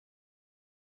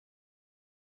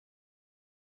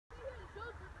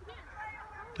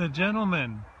The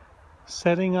gentlemen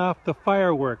setting off the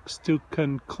fireworks to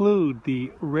conclude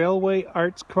the Railway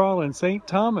Arts Crawl in St.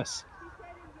 Thomas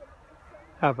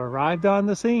have arrived on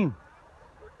the scene.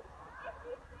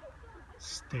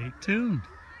 Stay tuned.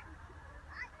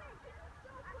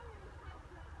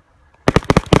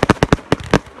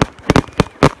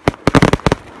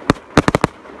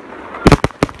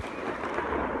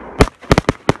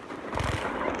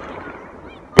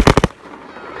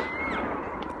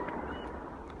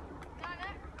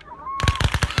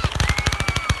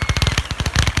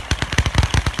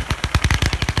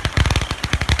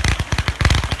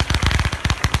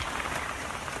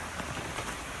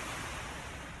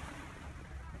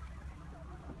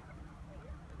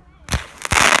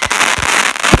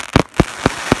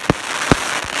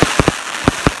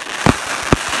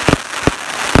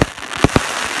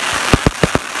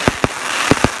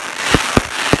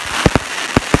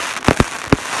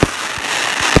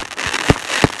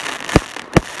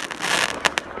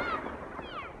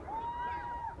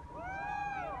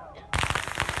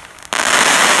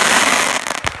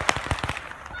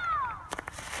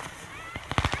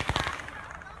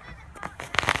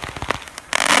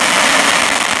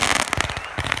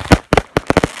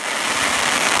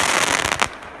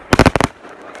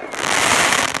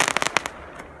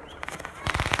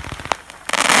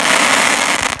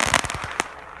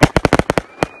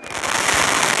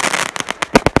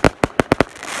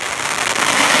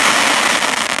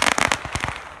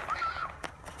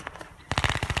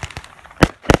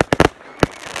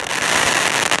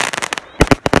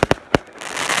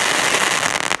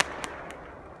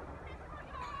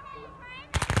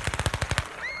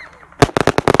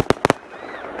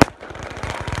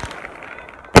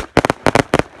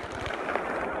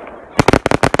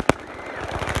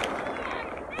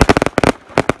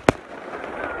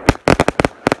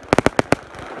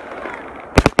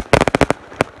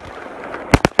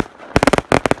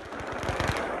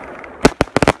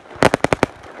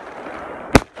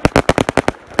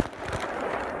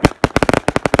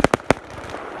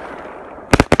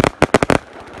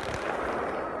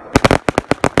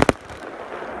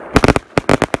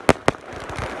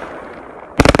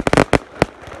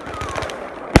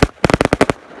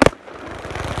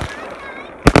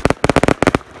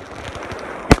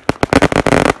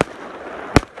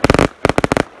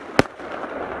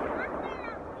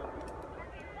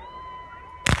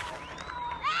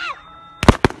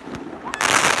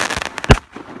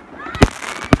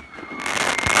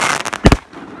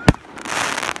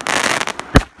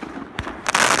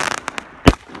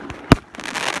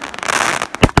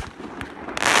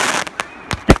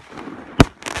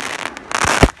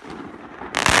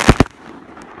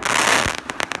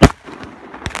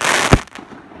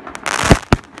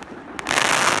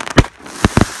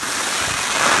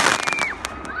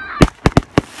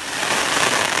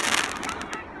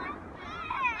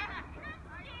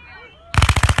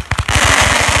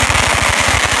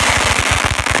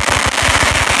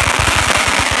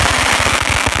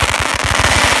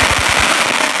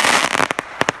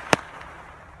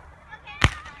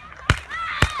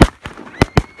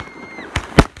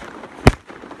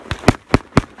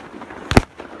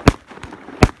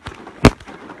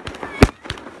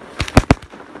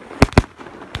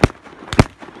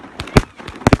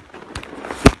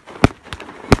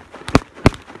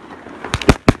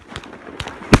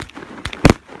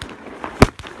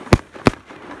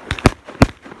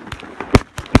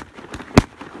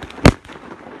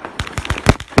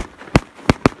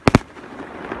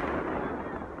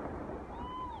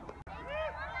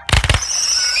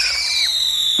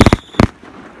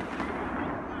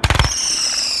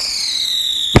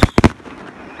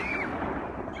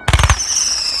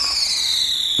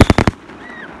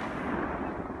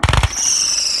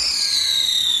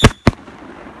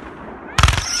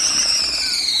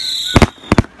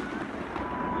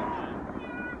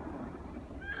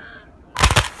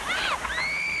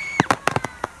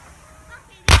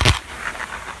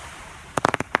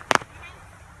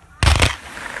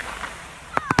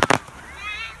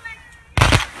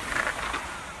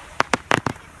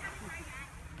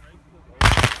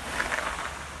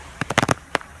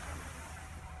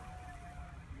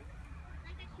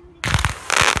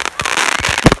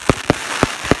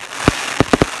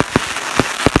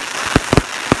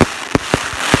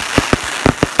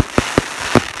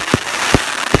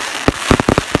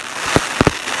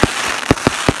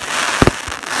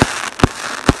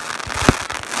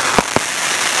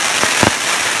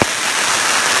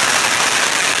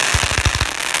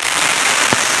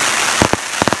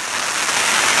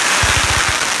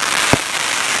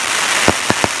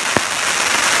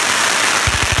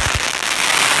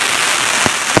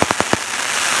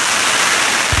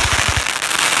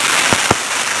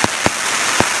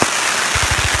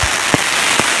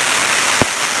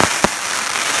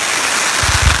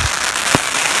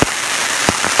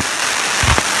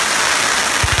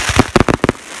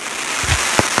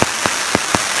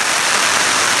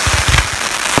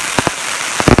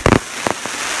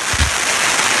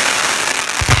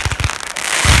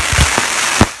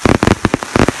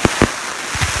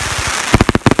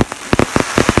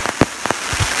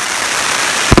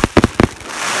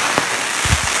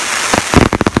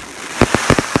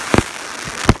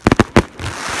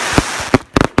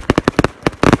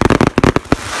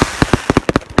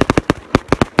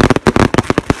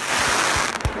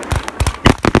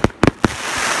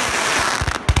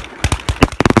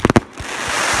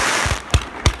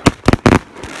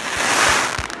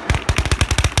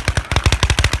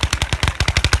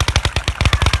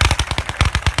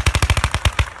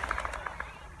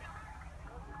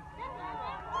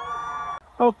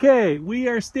 Okay, we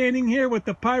are standing here with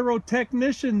the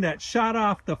pyrotechnician that shot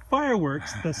off the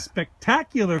fireworks, the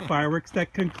spectacular fireworks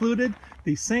that concluded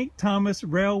the St. Thomas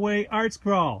Railway Arts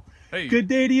Crawl. Hey. Good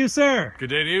day to you, sir.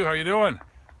 Good day to you. How you doing?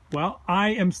 Well, I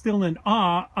am still in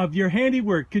awe of your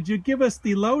handiwork. Could you give us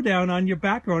the lowdown on your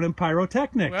background in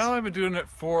pyrotechnics? Well, I've been doing it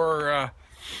for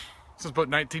since about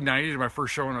 1990. My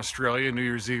first show in Australia, New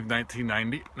Year's Eve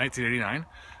 1989.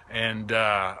 And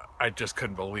I just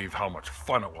couldn't believe how much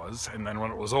fun it was. And then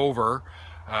when it was over,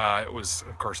 it was,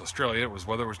 of course, Australia.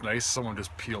 Weather was nice. Someone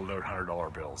just peeled out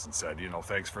 $100 bills and said, you know,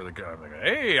 thanks for the gun. I'm like,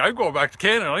 hey, I'm going back to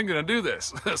Canada. I'm going to do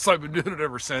this. So I've been doing it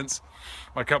ever since.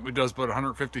 My company does about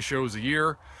 150 shows a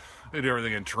year. They do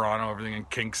everything in Toronto, everything in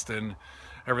Kingston,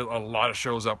 a lot of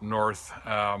shows up north.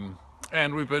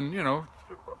 And we've been, you know,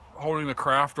 holding the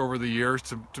craft over the years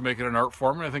to make it an art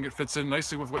form. And I think it fits in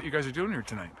nicely with what you guys are doing here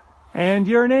tonight. And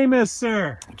your name is,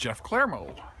 sir? Jeff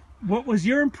Claremont. What was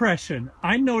your impression?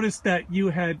 I noticed that you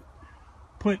had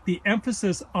put the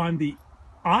emphasis on the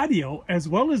audio as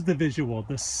well as the visual,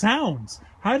 the sounds.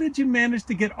 How did you manage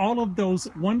to get all of those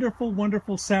wonderful,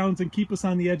 wonderful sounds and keep us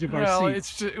on the edge of our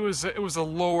seats? Well, it was a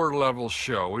lower level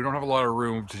show. We don't have a lot of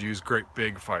room to use great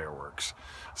big fireworks.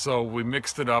 So we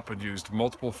mixed it up and used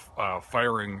multiple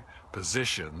firing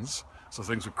positions. So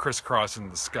things would crisscross in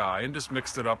the sky, and just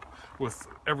mixed it up with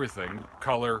everything,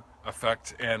 color,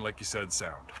 effect, and like you said,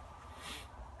 sound.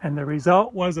 And the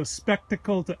result was a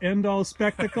spectacle to end all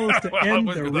spectacles, to well, end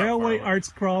the Railway Arts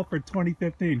Crawl for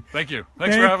 2015. Thank you.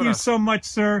 Thanks for having us. Thank you so much,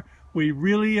 sir. We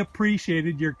really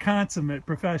appreciated your consummate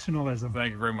professionalism.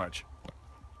 Thank you very much.